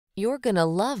You're gonna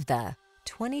love the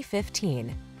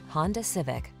 2015 Honda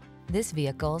Civic. This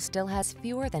vehicle still has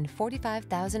fewer than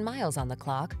 45,000 miles on the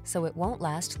clock, so it won't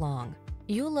last long.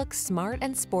 You'll look smart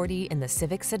and sporty in the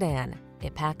Civic sedan.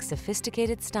 It packs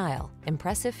sophisticated style,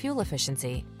 impressive fuel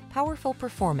efficiency, powerful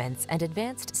performance, and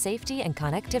advanced safety and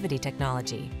connectivity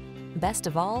technology. Best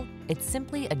of all, it's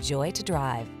simply a joy to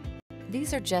drive.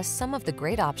 These are just some of the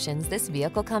great options this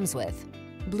vehicle comes with: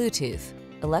 Bluetooth,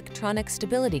 electronic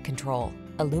stability control,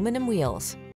 aluminum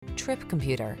wheels, trip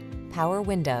computer, power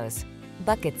windows,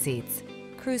 bucket seats,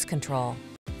 cruise control,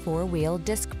 four-wheel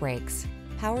disc brakes,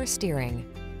 power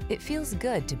steering. It feels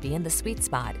good to be in the sweet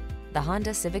spot. The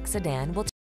Honda Civic sedan will